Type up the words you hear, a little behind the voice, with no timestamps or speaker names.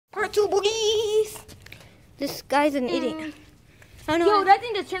two boogies. This guy's an idiot. I don't know. Yo, that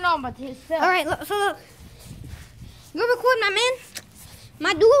thing just turned on by itself. All right, so look. Go record, my man.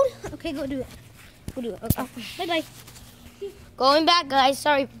 My dude. Okay, go do it. Go do it. Okay. Bye-bye. Going back, guys.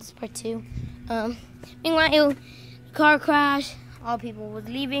 Sorry for this part 2. Meanwhile, car crash. All people was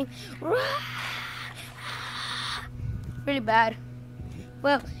leaving. Really bad.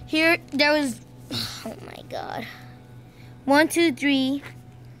 Well, here there was. Oh my God. 1, 2, 3,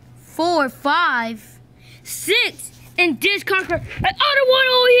 4, 5, 6, and this car crash. Another one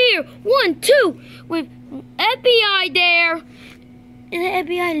over here. 1, 2, with FBI there. Is it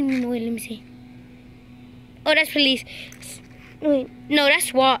FBI? Wait, let me see. Oh, that's police. Wait, no, that's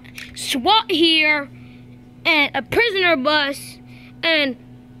SWAT. SWAT here, and a prisoner bus, and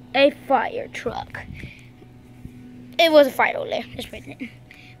a fire truck. It was a fire over there. That's right.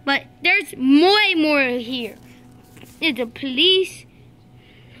 But there's way more here. There's the police.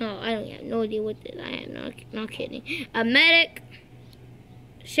 Oh, I don't have no idea what this. I am not kidding. A medic,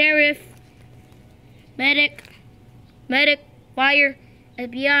 sheriff, medic, fire,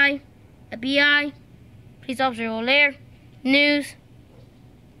 FBI, police officer over there, news,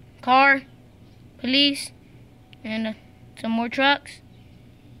 car, police, and some more trucks.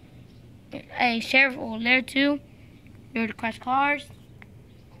 A sheriff over there too. There are the crashed cars.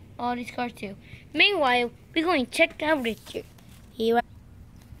 All these cars too. Meanwhile, we're going to check out Richard. Here.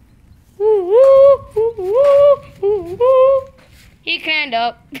 He climbed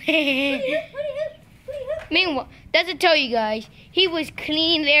up. Meanwhile, that's to tell you guys, he was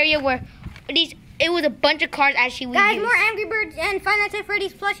cleaning the area where it was a bunch of cars actually. Guys, more Angry Birds and Five Nights at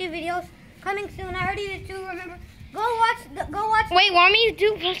Freddy's plushie videos coming soon. I already did 2. Remember, go watch. Wait, want me to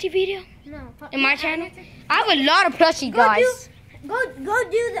do a plushie video? No. In my channel? I have a lot of plushie guys. Go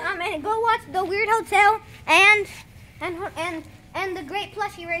watch the Weird Hotel and the Great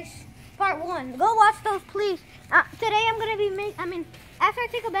Plushie Race Part 1. Go watch those, please. Today I'm gonna be after I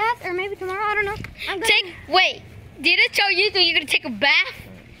take a bath, or maybe tomorrow, I don't know. Wait, did it tell you that you're gonna take a bath?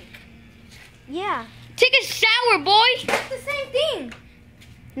 Yeah. Take a shower, boy. It's the same thing.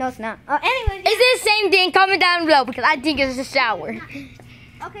 No, it's not. Anyways. Is it the same thing? Comment down below because I think it's a shower.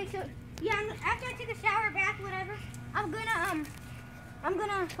 Okay, so yeah, after I take a shower, bath, whatever, I'm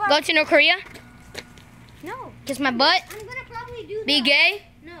gonna go to North Korea. No. Kiss my butt. I'm gonna probably do. Be gay.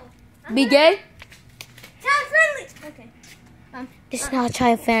 No. Be gay. Child friendly. Okay. This is not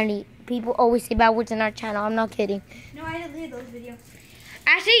child friendly. People always say bad words in our channel. I'm not kidding. No, I deleted those videos.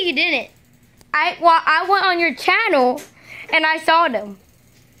 Actually, you didn't. I went on your channel and I saw them.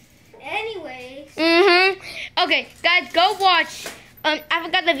 Anyways. Okay, guys, go watch. I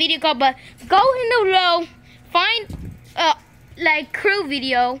forgot the video called, but go in the below. Find like crew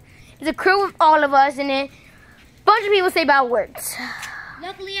video. It's a crew with all of us in it. Bunch of people say bad words.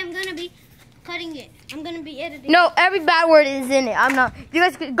 Luckily, I'm gonna be cutting it. I'm gonna be editing. No, every bad word is in it. I'm not. You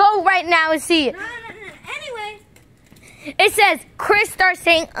guys can go right now and see it. No. Anyway. It says Chris starts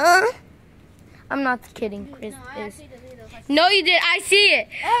saying I'm not kidding. Chris is. No, you did. I see it.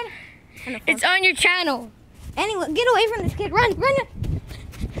 It's on your channel. Anyway, get away from this kid. Run.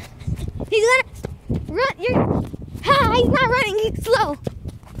 He's gonna run. He's not running. He's slow.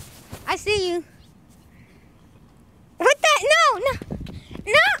 I see you. What that? No.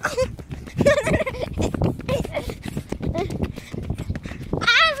 I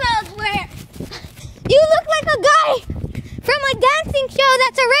swear. You look like a guy from a dancing show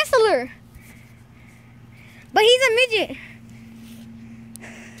that's a wrestler. But he's a midget.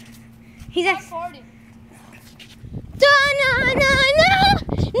 He's a... No.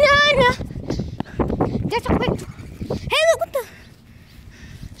 That's a quick... Hey, look, what the...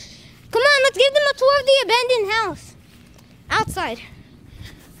 Come on, let's give them a tour of the abandoned house. Outside.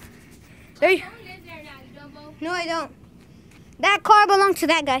 There you... No, I don't. That car belongs to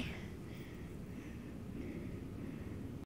that guy.